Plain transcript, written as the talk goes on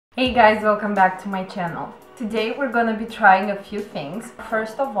Hey guys, welcome back to my channel. Today we're gonna be trying a few things.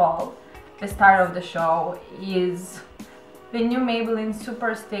 First of all, the star of the show is the new Maybelline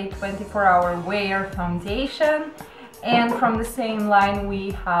Superstay 24-hour wear foundation, and from the same line we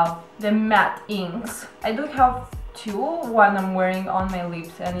have the matte inks. I do have two. One I'm wearing on my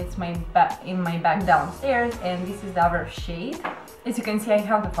lips and it's in my bag downstairs, and this is the other shade. As you can see, I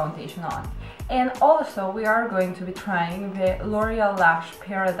have the foundation on. And also we are going to be trying the L'Oreal Lash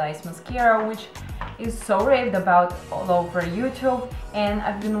Paradise Mascara, which is so raved about all over YouTube, and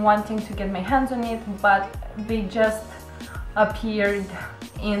I've been wanting to get my hands on it, but they just appeared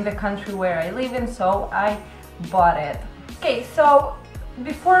in the country where I live in, so I bought it. Okay, so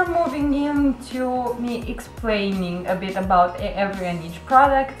before moving into me explaining a bit about every and each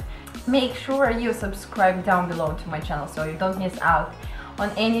product, make sure you subscribe down below to my channel so you don't miss out on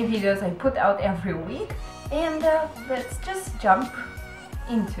any videos I put out every week. And let's just jump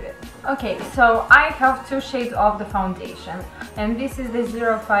into it. Okay, so I have two shades of the foundation, and this is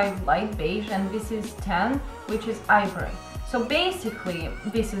the 05 light beige and this is 10, which is ivory. So basically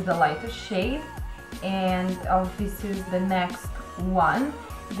this is the lightest shade, and this is the next one.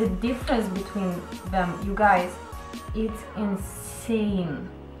 The difference between them, you guys, it's insane.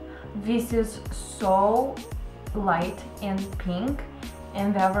 This is so light and pink,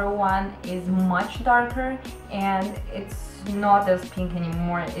 and the other one is much darker and it's not as pink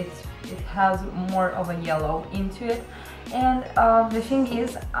anymore. It has more of a yellow into it. And the thing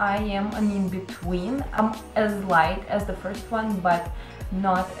is, I am an in-between. I'm as light as the first one but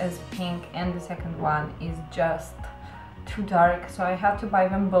not as pink, and the second one is just too dark, so I had to buy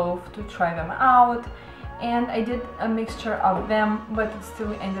them both to try them out. And I did a mixture of them, but it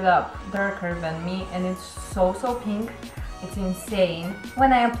still ended up darker than me, and it's so pink. It's insane.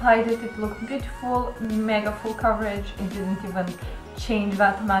 When I applied it, it looked beautiful, mega full coverage. It didn't even change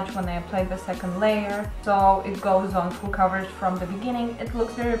that much when I applied the second layer, so it goes on full coverage from the beginning. It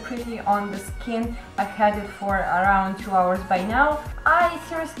looks very pretty on the skin. I've had it for around 2 hours by now. I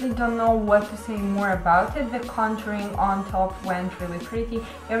seriously don't know what to say more about it. The contouring on top went really pretty.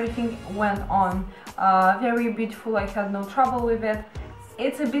 Everything went on very beautiful. I had no trouble with it.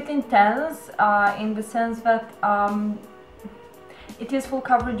 It's a bit intense in the sense that it is full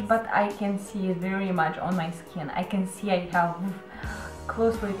coverage, but I can see it very much on my skin. I can see I have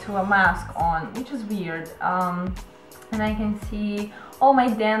closely to a mask on, which is weird. And I can see all my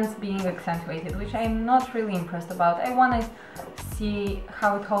dents being accentuated, which I'm not really impressed about. I want to see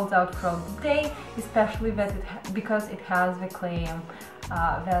how it holds out throughout the day, especially that because it has the claim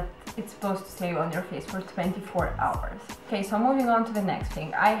that it's supposed to stay on your face for 24 hours. Okay, so moving on to the next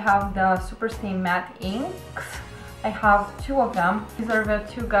thing. I have the Superstay matte inks. I have two of them. These are the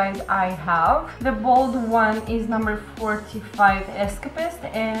two guys I have. The bold one is number 45 Escapist,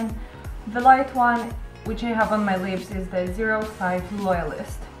 and the light one, which I have on my lips, is the 05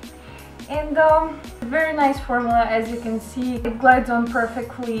 Loyalist. And very nice formula, as you can see. It glides on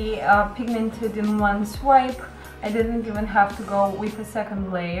perfectly, pigmented in one swipe. I didn't even have to go with a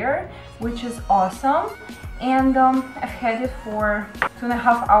second layer, which is awesome. And I've had it for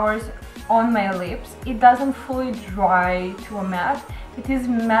 2.5 hours on my lips. It doesn't fully dry to a matte. It is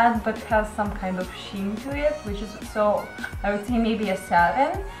matte but has some kind of sheen to it, which is, so I would say maybe a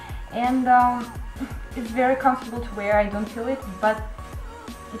satin. And it's very comfortable to wear. I don't feel it, but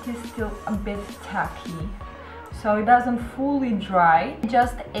it is still a bit tacky. So it doesn't fully dry. I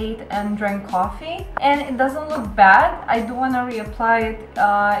just ate and drank coffee, and it doesn't look bad. I do want to reapply it,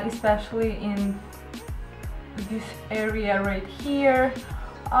 especially in this area right here.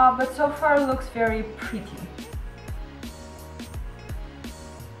 But so far it looks very pretty.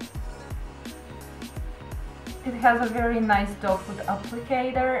 It has a very nice doe foot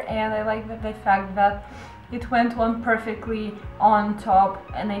applicator, and I like the fact that it went on perfectly on top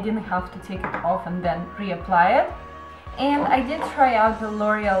and I didn't have to take it off and then reapply it. And I did try out the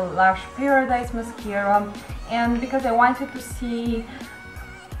L'Oreal Lash Paradise Mascara, and because I wanted to see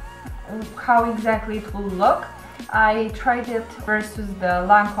how exactly it will look, I tried it versus the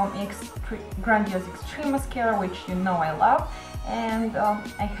Lancome Grandiose Extreme Mascara, which you know I love, and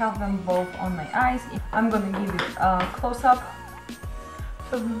I have them both on my eyes. I'm gonna give it a close-up.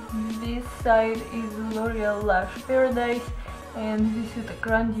 So this side is L'Oreal Lash Paradise, and this is the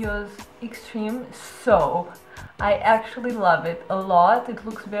Grandiose Extreme. So I actually love it a lot. It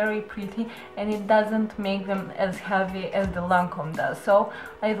looks very pretty, and it doesn't make them as heavy as the Lancome does. So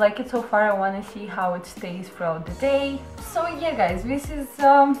I like it so far. I want to see how it stays throughout the day. So yeah guys, this is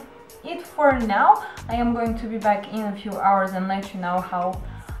it for now. I am going to be back in a few hours and let you know how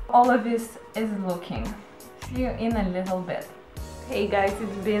all of this is looking. See you in a little bit. Hey guys,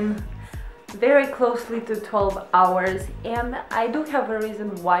 it's been very closely to 12 hours and I do have a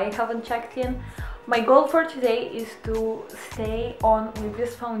reason why I haven't checked in. My goal for today is to stay on with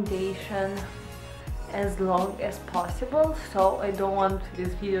this foundation as long as possible, so I don't want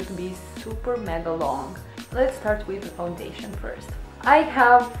this video to be super mega long. Let's start with the foundation first. I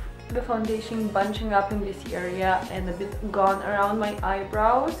have the foundation bunching up in this area and a bit gone around my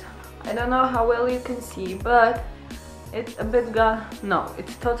eyebrows. I don't know how well you can see, but it's a bit gone. No,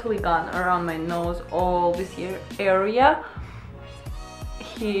 it's totally gone around my nose, all this area.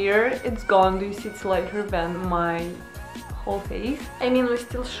 Here it's gone. Do you see it's lighter than my whole face? I mean, we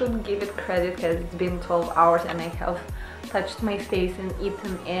still should give it credit because it's been 12 hours and I have touched my face and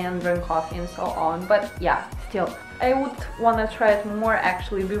eaten and drank coffee and so on, but yeah, still I would want to try it more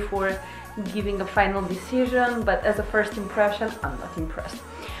actually before giving a final decision, but as a first impression I'm not impressed.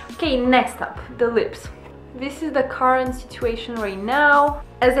 Okay, next up, the lips. This is the current situation right now.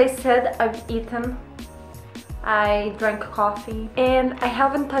 As I said, I've eaten, I drank coffee, and I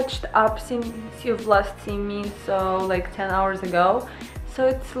haven't touched up since you've last seen me, so like 10 hours ago. So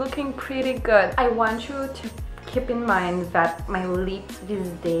it's looking pretty good. I want you to keep in mind that my lips these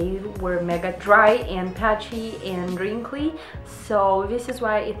days were mega dry and patchy and wrinkly, so this is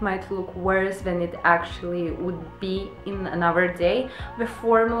why it might look worse than it actually would be in another day. The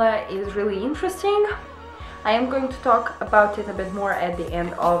formula is really interesting. I am going to talk about it a bit more at the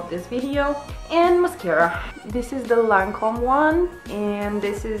end of this video. And mascara. This is the Lancome one and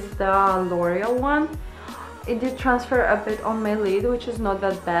this is the L'Oreal one. It did transfer a bit on my lid, which is not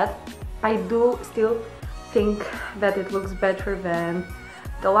that bad. I do still think that it looks better than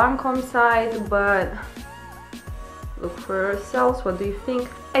the Lancome side, but look for yourselves. What do you think?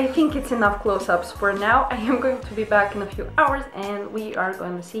 I think it's enough close-ups for now. I am going to be back in a few hours and we are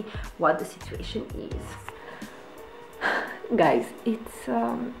going to see what the situation is. Guys, it's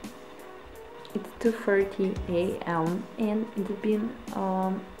 2:30 a.m. and it's been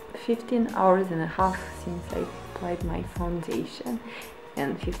 15 hours and a half since I applied my foundation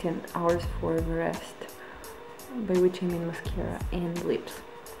and 15 hours for the rest, by which I mean mascara and lips.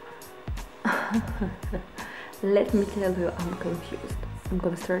 Let me tell you, I'm confused. I'm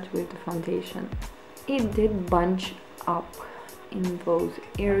gonna start with the foundation. It did bunch up in those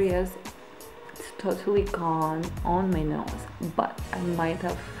areas. It's totally gone on my nose, but I might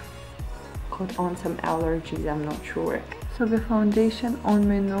have got on some allergies, I'm not sure. So the foundation on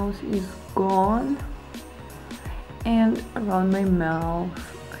my nose is gone, and around my mouth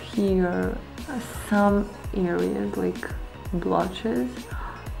here some areas like blotches.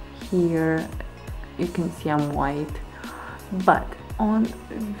 Here you can see I'm white, but on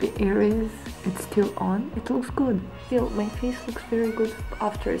the areas it's still on. It looks good. Still, my face looks very good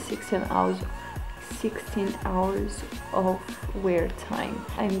after 16 hours of wear time.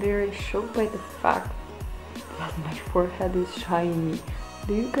 I'm very shocked by the fact that my forehead is shiny.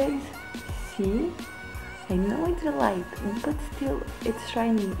 Do you guys see? I know it's a light, but still it's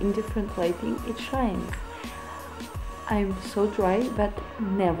shining. In different lighting it shines. I'm so dry, but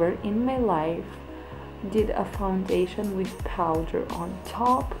never in my life did a foundation with powder on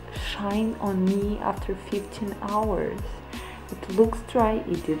top shine on me after 15 hours. It looks dry,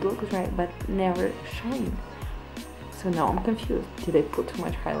 it did look dry, but never shine. So now I'm confused. Did I put too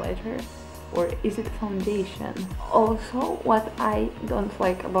much highlighter? Or is it foundation? Also, what I don't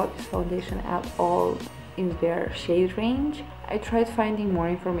like about this foundation at all is their shade range. I tried finding more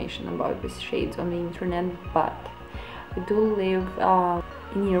information about these shades on the internet, but I do live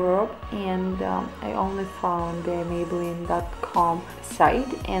in Europe and I only found the MAYBELLINE.com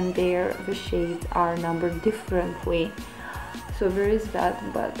site, and there the shades are numbered differently. So there is that,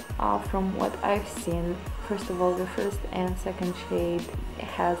 but from what I've seen, first of all, the first and second shade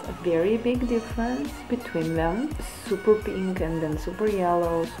has a very big difference between them. Super pink and then super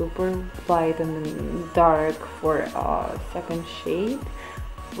yellow, super light and then dark for second shade,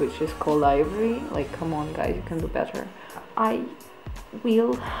 which is called Ivory. Like, come on guys, you can do better. I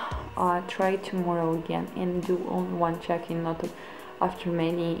will try tomorrow again and do on one check-in, not after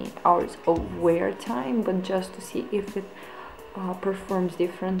many hours of wear time, but just to see if it performs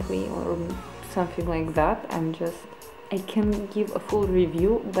differently or something like that. I can give a full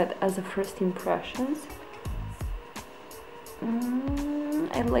review, but as a first impressions,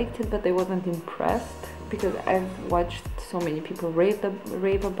 I liked it, but I wasn't impressed because I've watched so many people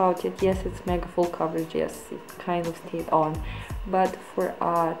rave about it. Yes, it's mega full coverage, yes, it kind of stayed on, but for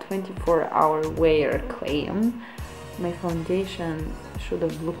a 24-hour wear claim, my foundation should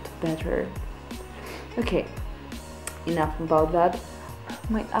have looked better. Okay, enough about that.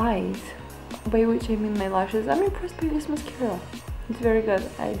 My eyes, by which I mean my lashes, I'm impressed by this mascara. It's very good.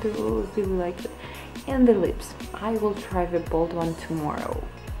 I do really like it. And the lips. I will try the bold one tomorrow,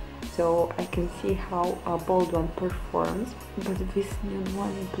 so I can see how a bold one performs. But this nude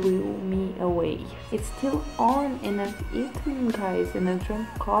one blew me away. It's still on, and I've eaten, guys, and I've drank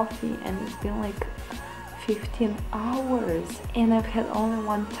coffee, and it's been like 15 hours. And I've had only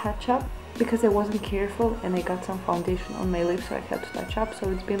one touch up because I wasn't careful, and I got some foundation on my lips, so I had to touch up. So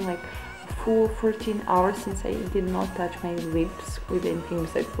it's been like a full 14 hours since I did not touch my lips with anything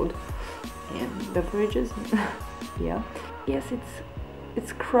besides food and beverages. Yeah. Yes,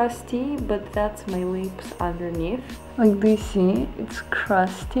 it's crusty, but that's my lips underneath. Like, do you see? It's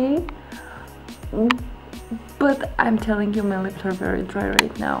crusty. But I'm telling you, my lips are very dry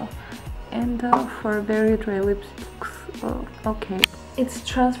right now. And for very dry lips, it looks okay. It's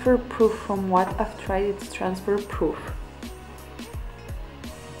transfer proof. From what I've tried, it's transfer proof.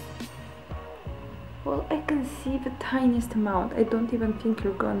 Well, I can see the tiniest amount. I don't even think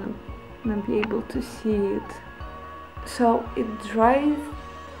you're gonna be able to see it. So it dries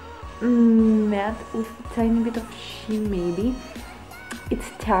matte with a tiny bit of sheen maybe.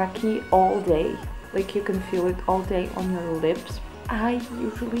 It's tacky all day. Like, you can feel it all day on your lips. I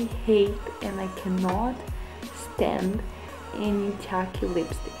usually hate and I cannot stand any tacky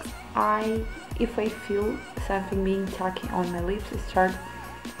lipsticks. If I feel something being tacky on my lips, I start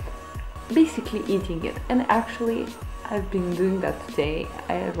basically eating it. And actually, I've been doing that today.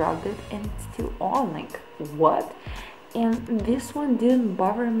 I rubbed it and it's still on. Like, what? And this one didn't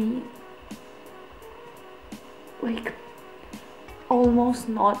bother me, like, almost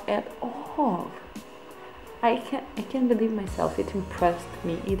not at all. I can't believe myself. It impressed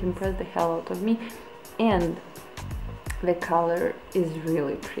me. It impressed the hell out of me. And the color is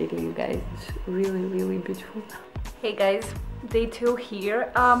really pretty, you guys. It's really, really beautiful. Hey guys, day 2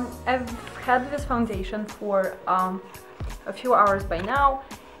 here. I've had this foundation for a few hours by now,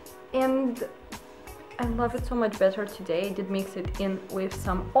 and I love it so much better today. I did mix it in with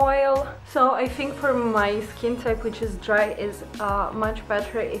some oil. So I think for my skin type, which is dry, is much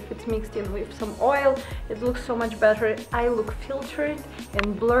better if it's mixed in with some oil. It looks so much better. I look filtered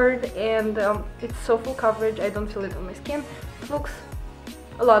and blurred, and it's so full coverage. I don't feel it on my skin. It looks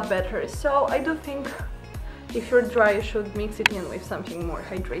a lot better. So I do think if you're dry, you should mix it in with something more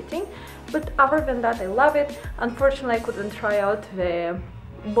hydrating. But other than that, I love it. Unfortunately, I couldn't try out the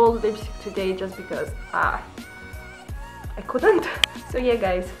bold lipstick today just because I couldn't. So yeah,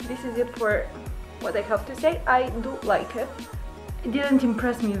 guys, this is it for what I have to say. I do like it. It didn't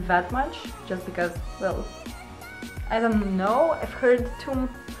impress me that much just because, well, I don't know, I've heard too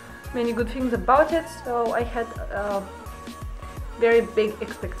many good things about it, so I had very big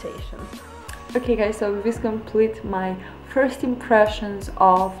expectations. Okay guys, so this completes my first impressions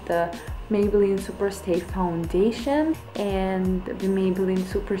of the Maybelline Superstay foundation and the Maybelline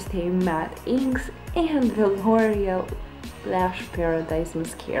Superstay matte inks and the L'Oreal Lash Paradise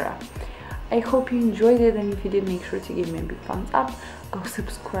mascara. I hope you enjoyed it, and if you did, make sure to give me a big thumbs up. Go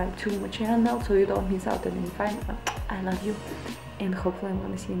subscribe to my channel so you don't miss out on any fun. I love you, and hopefully I'm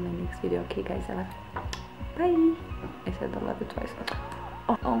gonna see you in my next video. Okay guys, I love you. Bye. I said I love you twice.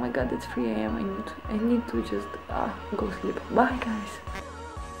 Oh my god, it's 3 AM. I need to just go sleep. Bye guys.